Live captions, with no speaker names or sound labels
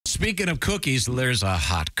Speaking of cookies, there's a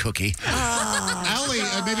hot cookie. Alli,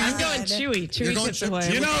 maybe I'm going chewy. Chewy gets away.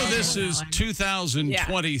 You know, this is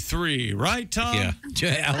 2023, right, Tom? Yeah.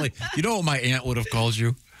 Alli, you know what my aunt would have called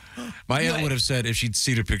you? My aunt would have said, if she'd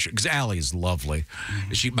seen a picture, because Alli is lovely,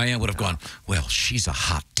 my aunt would have gone, well, she's a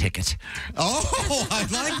hot ticket. Oh, I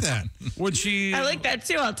like that. Would she? I like that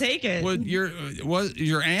too. I'll take it. Would your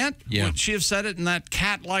aunt? Yeah. Would she have said it in that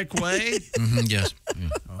cat-like way? Yes. Yeah.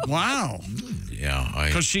 Wow. Yeah.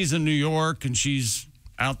 Because she's in New York and she's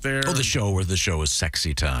out there. Oh, the show is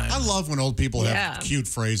Sexy Time. I love when old people have cute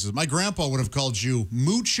phrases. My grandpa would have called you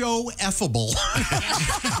mucho effable.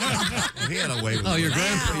 He had a way with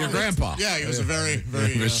your grandpa. Yeah, he was a very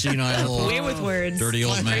senile, way with words. dirty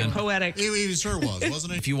old Very man. poetic. He sure was,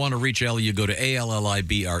 wasn't he? If you want to reach Alli, you go to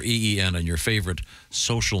ALLIBREEN on your favorite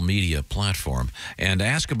social media platform and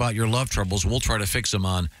ask about your love troubles. We'll try to fix them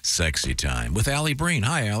on Sexy Time with Alli Breen.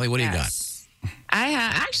 Hi, Alli. What do you got?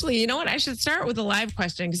 Actually, you know what? I should start with a live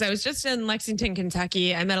question because I was just in Lexington,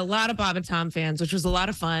 Kentucky. I met a lot of Bob and Tom fans, which was a lot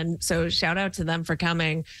of fun. So shout out to them for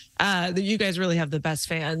coming. You guys really have the best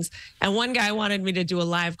fans. And one guy wanted me to do a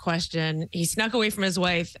live question. He snuck away from his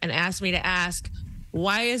wife and asked me to ask,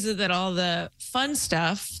 why is it that all the fun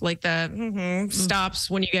stuff, like the stops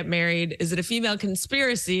when you get married? Is it a female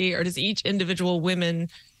conspiracy, or does each individual woman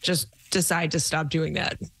just decide to stop doing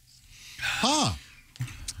that? Huh.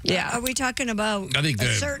 Yeah. Are we talking about a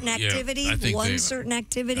certain activity? Certain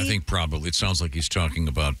activity? I think probably. It sounds like he's talking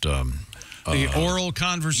about the oral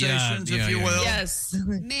conversations, if you will. Yes.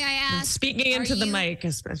 May I ask? Speaking into the mic,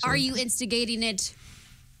 especially. Are you instigating it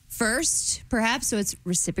first, perhaps, so it's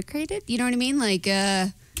reciprocated? You know what I mean? Like,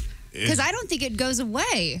 because I don't think it goes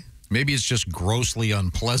away. Maybe it's just grossly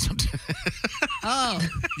unpleasant. Oh.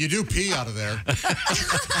 You do pee out of there.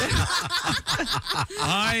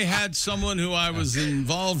 I had someone who I was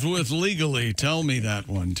involved with legally tell me that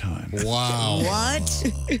one time. Wow.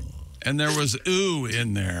 What? And there was ooh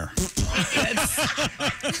in there.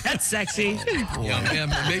 That's sexy. Yeah,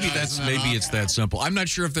 maybe it's that simple. I'm not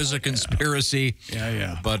sure if there's a conspiracy.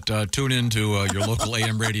 Yeah. But tune into your local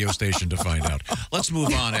AM radio station to find out. Let's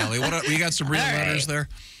move on, Alli. We got some real letters there?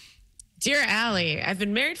 Dear Alli, I've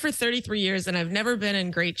been married for 33 years and I've never been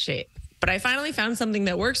in great shape. But I finally found something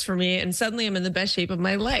that works for me and suddenly I'm in the best shape of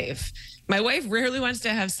my life. My wife rarely wants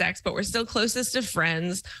to have sex, but we're still closest of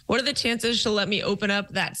friends. What are the chances she'll let me open up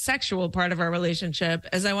that sexual part of our relationship,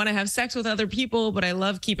 as I want to have sex with other people, but I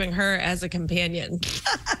love keeping her as a companion?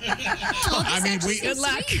 I mean, good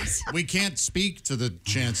luck. We can't speak to the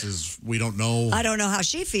chances. We don't know. I don't know how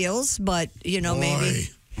she feels, but,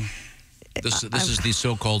 maybe. This is the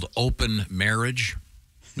so-called open marriage.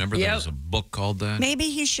 Remember there was a book called that? Maybe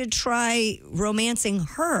he should try romancing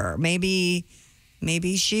her. Maybe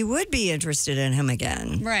she would be interested in him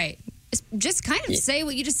again. Right. Just kind of say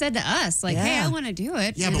what you just said to us. Like, hey, I want to do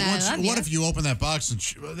it. Yeah, but what if you open that box and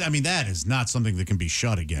that is not something that can be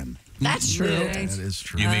shut again. That's true. That is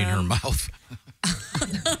true. You mean her mouth?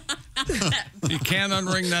 You can't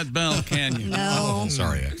unring that bell, can you? No.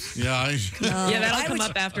 Sorry. Yeah. That'll come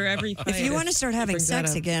up after everything. If you want to start having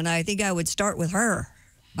sex again, I think I would start with her.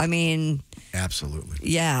 I mean, absolutely.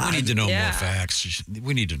 Yeah. We need to know more facts.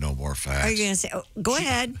 We need to know more facts. Are you going to say, go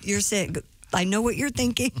ahead, you're sick. I know what you're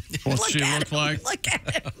thinking. What's she look like? Look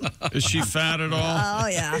at him. Is she fat at all? Oh,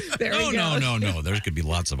 yeah. No. There could be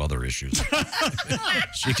lots of other issues.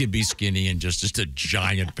 She could be skinny and just a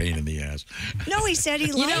giant pain in the ass. No, he said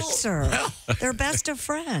he likes her. They're best of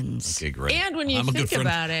friends. Okay, great. And when you think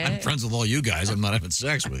about it. I'm friends with all you guys. I'm not having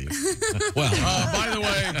sex with you. Well. By the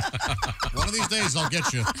way. One of these days I'll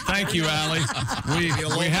get you. Thank you, Alli.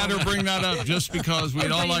 We had her bring that up just because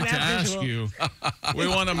we'd all like to ask you. We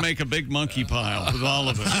want to make a big monkey pile with all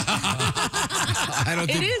of it.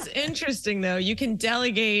 It is interesting, though. You can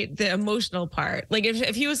delegate the emotional part. Like,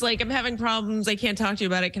 if he was like, I'm having problems, I can't talk to you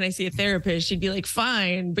about it, can I see a therapist? She'd be like,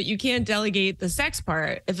 fine, but you can't delegate the sex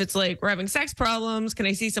part. If it's like, we're having sex problems, can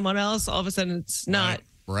I see someone else? All of a sudden, it's not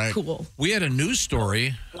cool. We had a news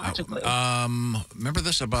story. Remember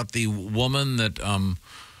this about the woman that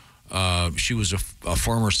she was a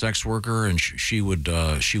former sex worker, and she would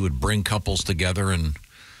bring couples together and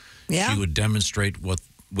she would demonstrate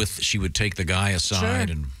she would take the guy aside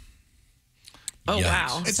and. Oh,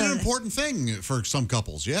 wow. It's an important thing for some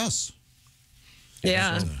couples, yes.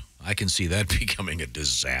 Yeah. I can see that becoming a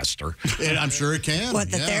disaster. And I'm sure it can.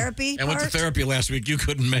 What, the therapy I went to part? therapy last week. You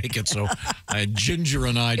couldn't make it, so Ginger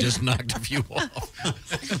and I just knocked a few off.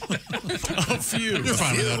 A few. You're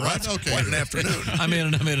fine with that, right? Okay. Quite an afternoon. I made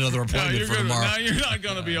another appointment for tomorrow. Now you're not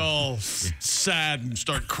going to be all sad and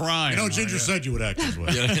start crying. You know, Ginger said you would act this way.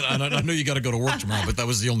 Yeah, I know you got to go to work tomorrow, but that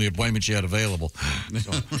was the only appointment she had available.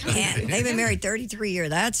 So. And they've been married 33 years.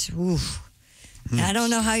 That's, oof. I don't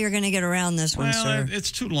know how you're going to get around this one, sir.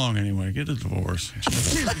 It's too long anyway. Get a divorce.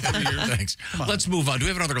 Thanks. Let's move on. Do we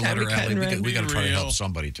have another letter, Allie? We got to try to help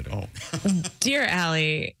somebody today. Oh. Dear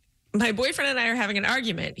Allie, my boyfriend and I are having an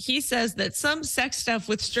argument. He says that some sex stuff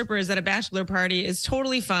with strippers at a bachelor party is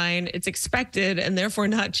totally fine. It's expected and therefore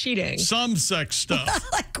not cheating. Some sex stuff.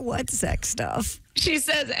 Like what sex stuff? She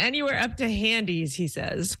says anywhere up to handies, he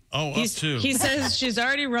says. Oh, up to. He says she's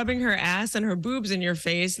already rubbing her ass and her boobs in your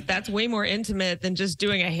face. That's way more intimate than just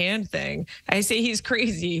doing a hand thing. I say he's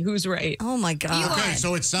crazy. Who's right? Oh, my God. Okay,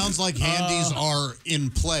 so it sounds like handies are in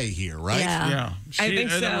play here, right? Yeah. Yeah. I think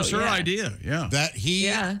That was so, her yeah. idea. Yeah. That he,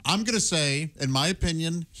 Yeah. I'm going to say, in my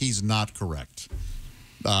opinion, he's not correct.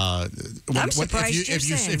 I'm surprised you're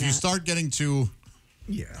saying if you that. start getting to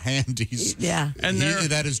handies, Yeah. And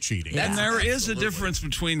that is cheating. And there is a difference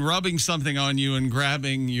between rubbing something on you and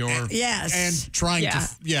grabbing your. Yes. And trying Yeah. to,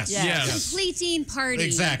 yes. Yes. Completing party.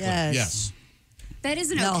 Exactly, Yes. yes. That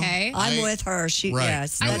isn't No, okay. I'm with her. She, Right.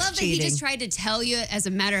 yes, I that's love that cheating. he just tried to tell you, as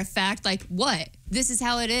a matter of fact, like, what? This is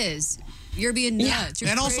how it is. You're being nuts. You're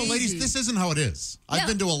And also, crazy. ladies, this isn't how it is. I've Yeah.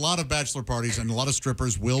 been to a lot of bachelor parties, and a lot of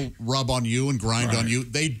strippers will rub on you and grind on you.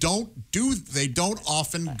 They don't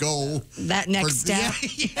often go That next step.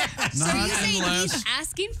 Yes. So are you saying unless he's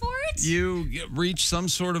asking for it? you reach some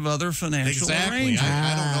sort of other financial Exactly. arrangement.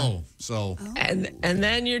 I don't know. So, And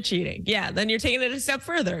then you're cheating. Yeah, then you're taking it a step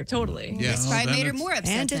further. Totally. yeah. That's probably then made her it's- more upset.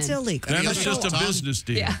 And it's then. illegal. Then it's just a Tom? business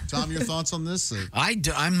deal. Yeah. Tom, your thoughts on this?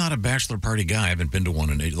 I'm not a bachelor party guy. I haven't been to one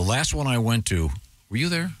in age. The last one I went to, were you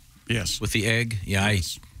there? Yes. With the egg? Yeah,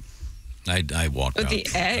 I walked With out. the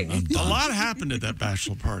egg? I'm A done. lot happened at that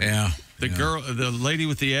bachelor party. Yeah. The lady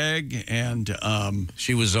with the egg, and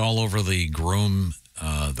She was all over the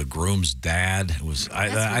groom's dad. It was.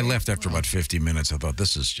 I left after about 50 minutes. I thought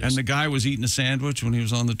this is just. and the guy was eating a sandwich when he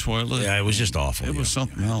was on the toilet. yeah, it was just awful. It was yeah.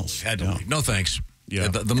 something else. Had to Yeah. leave. No thanks. Yeah.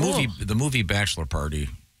 The movie Bachelor Party.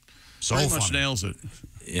 So Pretty much funny. nails it,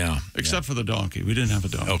 Yeah. except for the donkey. We didn't have a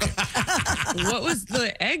donkey. Okay. What was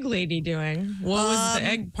the egg lady doing? What was the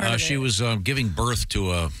egg part of She it? was giving birth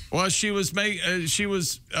to a. Well, she was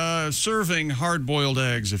serving hard-boiled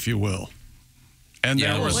eggs, if you will, and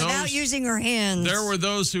Yeah, there were Without those. using her hands. There were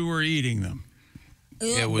those who were eating them.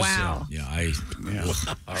 It was. Wow. Yeah.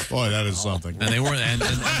 Boy, that is something. And they weren't. And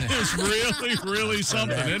It's really, really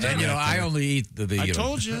something, isn't it? you know, I only eat the. I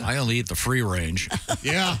told you. I only eat the free range.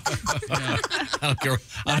 Yeah. I don't care.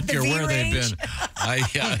 I don't the care where they've V-range?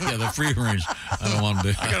 been. The free range. I don't want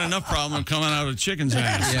to. I got enough problem coming out of a chicken's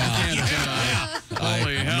ass. Yeah. I can't,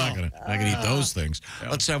 holy I'm hell. not gonna eat those things.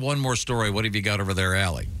 Let's have one more story. What have you got over there,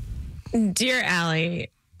 Allie? Dear Allie,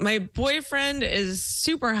 my boyfriend is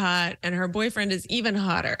super hot and her boyfriend is even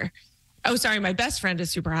hotter. Oh, sorry. My best friend is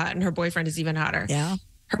super hot and her boyfriend is even hotter. Yeah.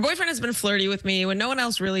 Her boyfriend has been flirty with me when no one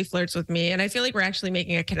else really flirts with me. And I feel like we're actually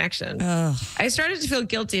making a connection. I started to feel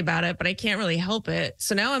guilty about it, but I can't really help it.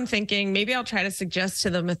 So now I'm thinking maybe I'll try to suggest to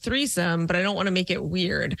them a threesome, but I don't want to make it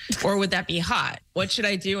weird. Or would that be hot? What should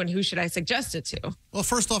I do and who should I suggest it to? Well,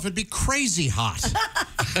 first off, it'd be crazy hot.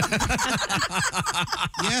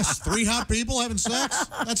 Yes, 3 hot people having sex.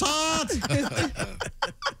 That's hot.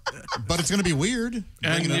 But it's going to be weird.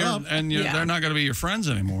 Bringing it up. Yeah. They're not going to be your friends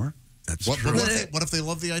anymore. That's What if they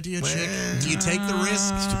love the idea, chick? Do you take the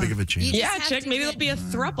risk? It's too big of a chance. You just Yeah, have chick, to maybe get- there'll be a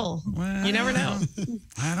throuple. You never know.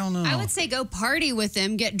 I don't know. I would say go party with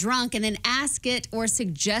them, get drunk, and then ask it or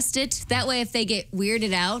suggest it. That way, if they get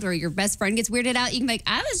weirded out or your best friend gets weirded out, you can be like,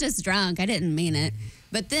 I was just drunk. I didn't mean it.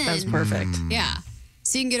 But then, That's perfect. yeah.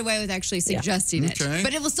 So you can get away with actually suggesting it. Okay.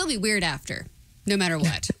 But it will still be weird after, no matter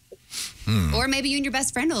what. Or maybe you and your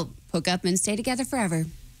best friend will hook up and stay together forever.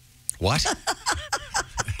 What?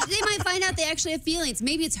 They might find out they actually have feelings.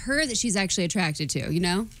 Maybe it's her that she's actually attracted to, you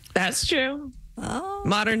know? That's true. Oh,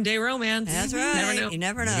 Modern day romance. that's right. Never know. You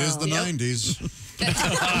never know. It is the 90s.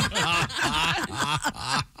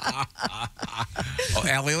 Oh,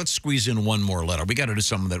 Allie, let's squeeze in one more letter. We got to do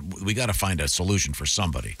something that we got to find a solution for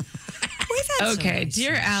somebody. We've had some Okay, nice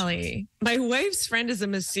dear ones. Allie, my wife's friend is a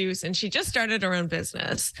masseuse and she just started her own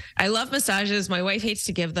business. I love massages. My wife hates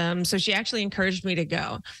to give them, so she actually encouraged me to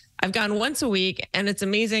go. I've gone once a week and it's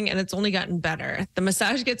amazing and it's only gotten better. The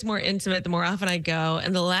massage gets more intimate the more often I go.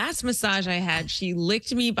 And the last massage I had, she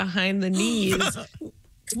licked me behind the knees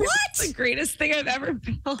What? It's the greatest thing I've ever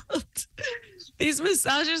felt. These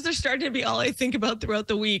massages are starting to be all I think about throughout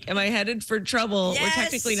the week. Am I headed for trouble? Yes. We're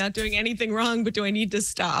technically not doing anything wrong, but do I need to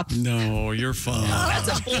stop? No, you're fine.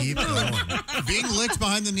 That's a bold Keep move. going. Being licked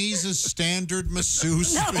behind the knees is standard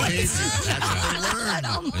masseuse behavior. That's what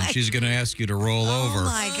they learn. And she's going to ask you to roll over. Oh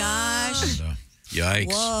my gosh. And, yikes.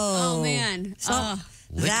 Whoa. Oh man.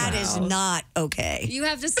 That is not okay. You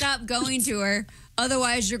have to stop going to her.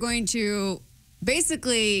 Otherwise, you're going to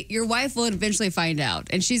basically, your wife will eventually find out.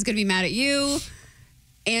 And she's going to be mad at you.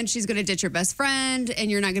 And she's going to ditch your best friend.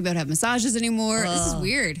 And you're not going to be able to have massages anymore. This is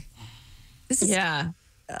weird. This is, Yeah.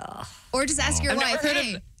 Or just ask your I've never wife, heard of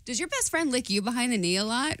hey, does your best friend lick you behind the knee a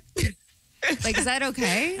lot? Like, is that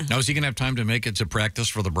okay? Now, is he going to have time to make it to practice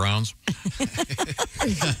for the Browns?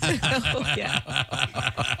 Oh, yeah.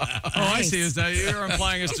 Oh, I see. Is that you're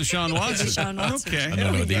implying it's Deshaun Watson? Deshaun Watson. Okay.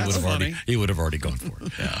 No, he That's funny. would have already gone for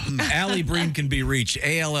it. Alli Breen can be reached,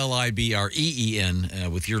 ALLIBREEN,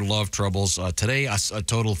 with your love troubles. Today, a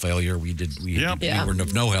total failure. We Yep. were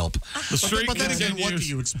of no help. The streak But then again, what do continues.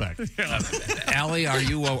 you expect? Alli, are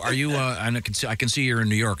you? And I can see you're in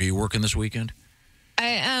New York. Are you working this weekend? I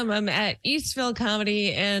am. I'm at Eastville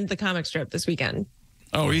Comedy and the comic strip this weekend.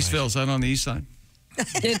 Oh, Eastville's that on the east side?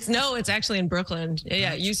 It's actually in Brooklyn.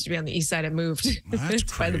 Yeah, it used to be on the east side. It moved. That's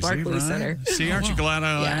It's by the crazy, Barclays right? Center. See, aren't you glad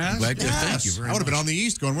I asked? Glad to- Thank you very I would have much. been on the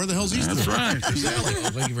east going, where the hell's East? That's right.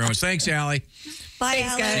 Thank you very much. Thanks, Alli. Bye,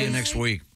 Thanks, Allie. guys. See you next week.